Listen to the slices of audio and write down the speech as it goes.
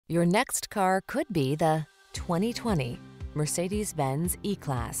Your next car could be the 2020 Mercedes-Benz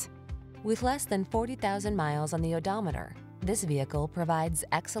E-Class. With less than 40,000 miles on the odometer, this vehicle provides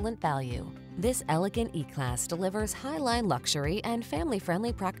excellent value. This elegant E-Class delivers high-line luxury and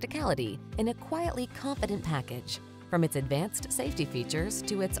family-friendly practicality in a quietly confident package. From its advanced safety features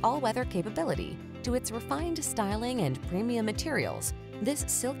to its all-weather capability to its refined styling and premium materials, this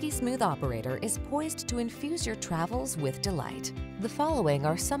silky smooth operator is poised to infuse your travels with delight. The following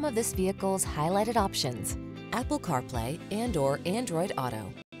are some of this vehicle's highlighted options: Apple CarPlay and/or Android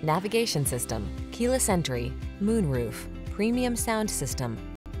Auto, navigation system, keyless entry, moonroof, premium sound system,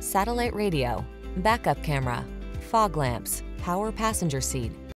 satellite radio, backup camera, fog lamps, power passenger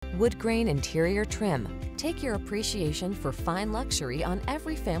seat, wood grain interior trim. Take your appreciation for fine luxury on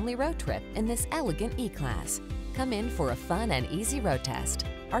every family road trip in this elegant E-Class. Come in for a fun and easy road test.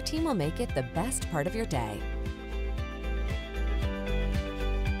 Our team will make it the best part of your day.